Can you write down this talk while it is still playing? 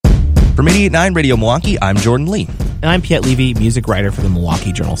From 88.9 Radio Milwaukee, I'm Jordan Lee. And I'm Piet Levy, music writer for the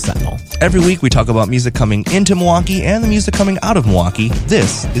Milwaukee Journal-Sentinel. Every week we talk about music coming into Milwaukee and the music coming out of Milwaukee.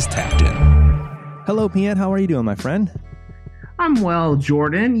 This is Tapped In. Hello, Piet. How are you doing, my friend? I'm well,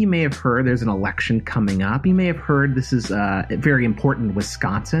 Jordan. You may have heard there's an election coming up. You may have heard this is very important in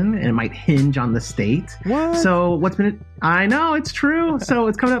Wisconsin, and it might hinge on the state. What? So I know, it's true. So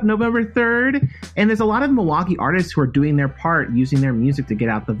it's coming up November 3rd, and there's a lot of Milwaukee artists who are doing their part, using their music to get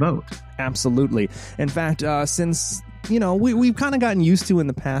out the vote. Absolutely. In fact, since we've kind of gotten used to in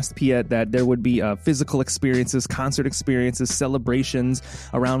the past, Piet, that there would be physical experiences, concert experiences, celebrations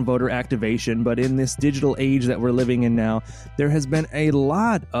around voter activation. But in this digital age that we're living in now, there has been a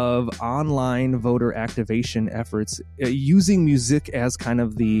lot of online voter activation efforts using music as kind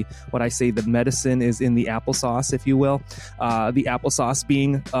of the medicine is in the applesauce, if you will. The applesauce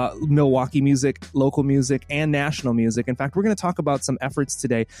being Milwaukee music, local music, and national music. In fact, we're going to talk about some efforts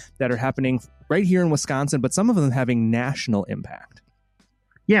today that are happening right here in Wisconsin, but some of them having national impact.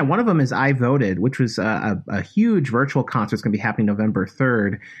 Yeah, one of them is I Voted, which was a huge virtual concert. It's going to be happening November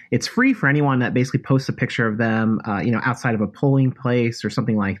 3rd. It's free for anyone that basically posts a picture of them, outside of a polling place or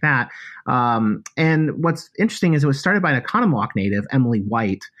something like that. And what's interesting is it was started by an Oconomowoc native, Emily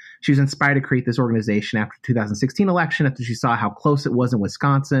White. She was inspired to create this organization after the 2016 election, after she saw how close it was in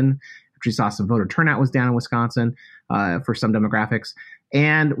Wisconsin, after she saw some voter turnout was down in Wisconsin for some demographics.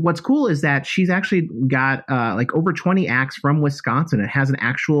 And what's cool is that she's actually got over 20 acts from Wisconsin. It has an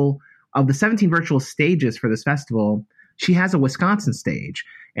actual, of the 17 virtual stages for this festival, she has a Wisconsin stage.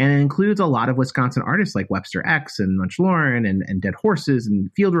 And it includes a lot of Wisconsin artists like Webster X and Munch Lauren and Dead Horses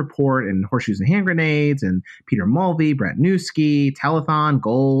and Field Report and Horseshoes and Hand Grenades and Peter Mulvey, Brett Newski, Telethon,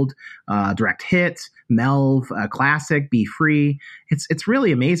 Gold, Direct Hit, Melv, Classic, Be Free. It's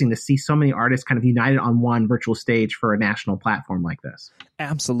really amazing to see so many artists kind of united on one virtual stage for a national platform like this.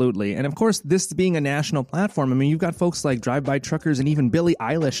 Absolutely. And of course, this being a national platform, I mean, you've got folks like Drive-By Truckers and even Billie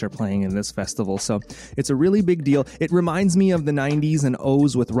Eilish are playing in this festival. So it's a really big deal. It reminds me of the 90s and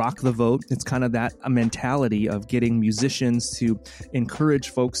O's with Rock the Vote. It's kind of that mentality of getting musicians to encourage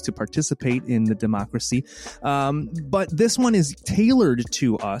folks to participate in the democracy. But this one is tailored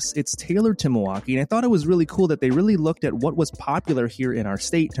to us. It's tailored to Milwaukee. And I thought it was really cool that they really looked at what was popular here in our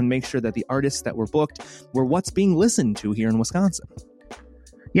state to make sure that the artists that were booked were what's being listened to here in Wisconsin.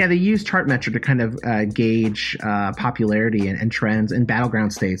 Yeah, they use Chartmetric to kind of gauge popularity and trends in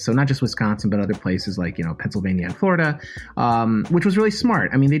battleground states. So not just Wisconsin, but other places like, Pennsylvania and Florida, which was really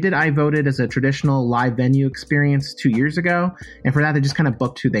smart. I mean, they did I Voted as a traditional live venue experience 2 years ago. And for that, they just kind of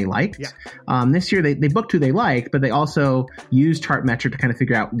booked who they liked. Yeah. This year, they booked who they liked, but they also used Chartmetric to kind of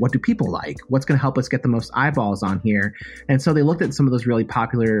figure out what do people like? What's going to help us get the most eyeballs on here? And so they looked at some of those really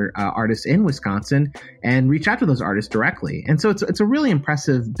popular artists in Wisconsin and reached out to those artists directly. And so it's a really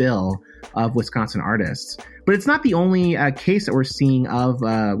impressive bill of Wisconsin artists. But it's not the only case that we're seeing of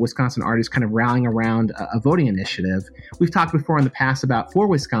Wisconsin artists kind of rallying around a voting initiative. We've talked before in the past about For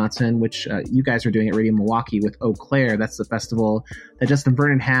Wisconsin, which you guys are doing at Radio Milwaukee with Eau Claire. That's the festival that Justin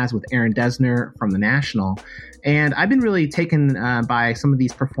Vernon has with Aaron Dessner from the National. And I've been really taken by some of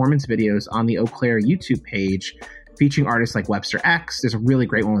these performance videos on the Eau Claire YouTube page, featuring artists like Webster X. There's a really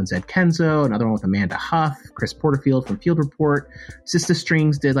great one with Zed Kenzo, another one with Amanda Huff, Chris Porterfield from Field Report. Sista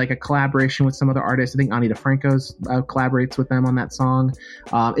Strings did like a collaboration with some other artists. I think Ani DeFranco's collaborates with them on that song.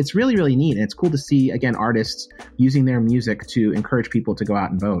 It's really, really neat. And it's cool to see, again, artists using their music to encourage people to go out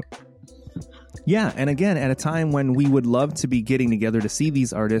and vote. Yeah, and again, at a time when we would love to be getting together to see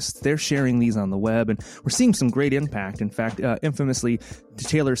these artists, they're sharing these on the web, and we're seeing some great impact. In fact, infamously,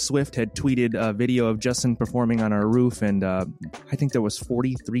 Taylor Swift had tweeted a video of Justin performing on our roof, and I think there was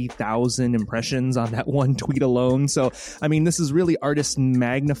 43,000 impressions on that one tweet alone. So, I mean, this is really artists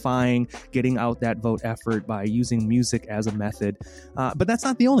magnifying, getting out that vote effort by using music as a method. But that's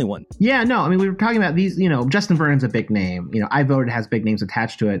not the only one. Yeah, no, I mean, we were talking about these, Justin Vernon's a big name. I Voted has big names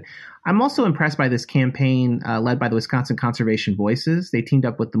attached to it. I'm also impressed by this campaign led by the Wisconsin Conservation Voices. They teamed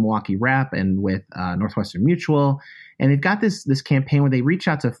up with the Milwaukee Rep and with Northwestern Mutual. And they've got this campaign where they reach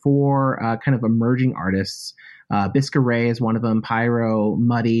out to four kind of emerging artists. Bisca Ray is one of them, Pyro,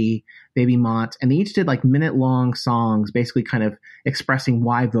 Muddy, Baby Mont, and they each did like minute-long songs basically kind of expressing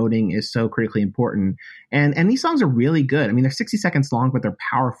why voting is so critically important. And these songs are really good. I mean, they're 60 seconds long, but they're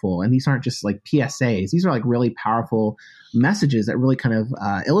powerful. And these aren't just like PSAs. These are like really powerful messages that really kind of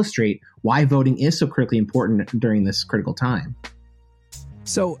illustrate why voting is so critically important during this critical time.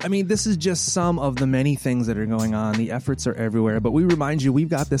 So, I mean, this is just some of the many things that are going on. The efforts are everywhere, but we remind you, we've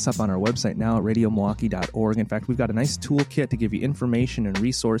got this up on our website now at radiomilwaukee.org. In fact, we've got a nice toolkit to give you information and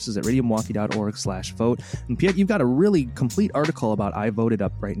resources at radiomilwaukee.org/vote. And Piet, you've got a really complete article about I Voted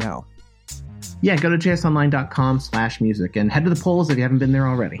up right now. Yeah, go to jsonline.com/music and head to the polls if you haven't been there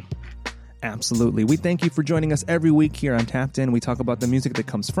already. Absolutely. We thank you for joining us every week here on Tapped In. We talk about the music that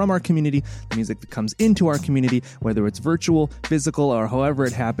comes from our community, the music that comes into our community, whether it's virtual, physical, or however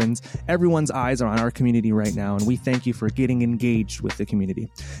it happens. Everyone's eyes are on our community right now, and we thank you for getting engaged with the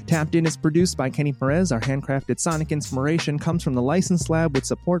community. Tapped In is produced by Kenny Perez. Our handcrafted sonic inspiration comes from the License Lab with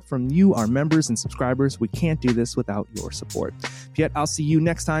support from you, our members and subscribers. We can't do this without your support. Piet, I'll see you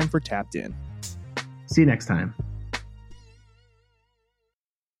next time for Tapped In. See you next time.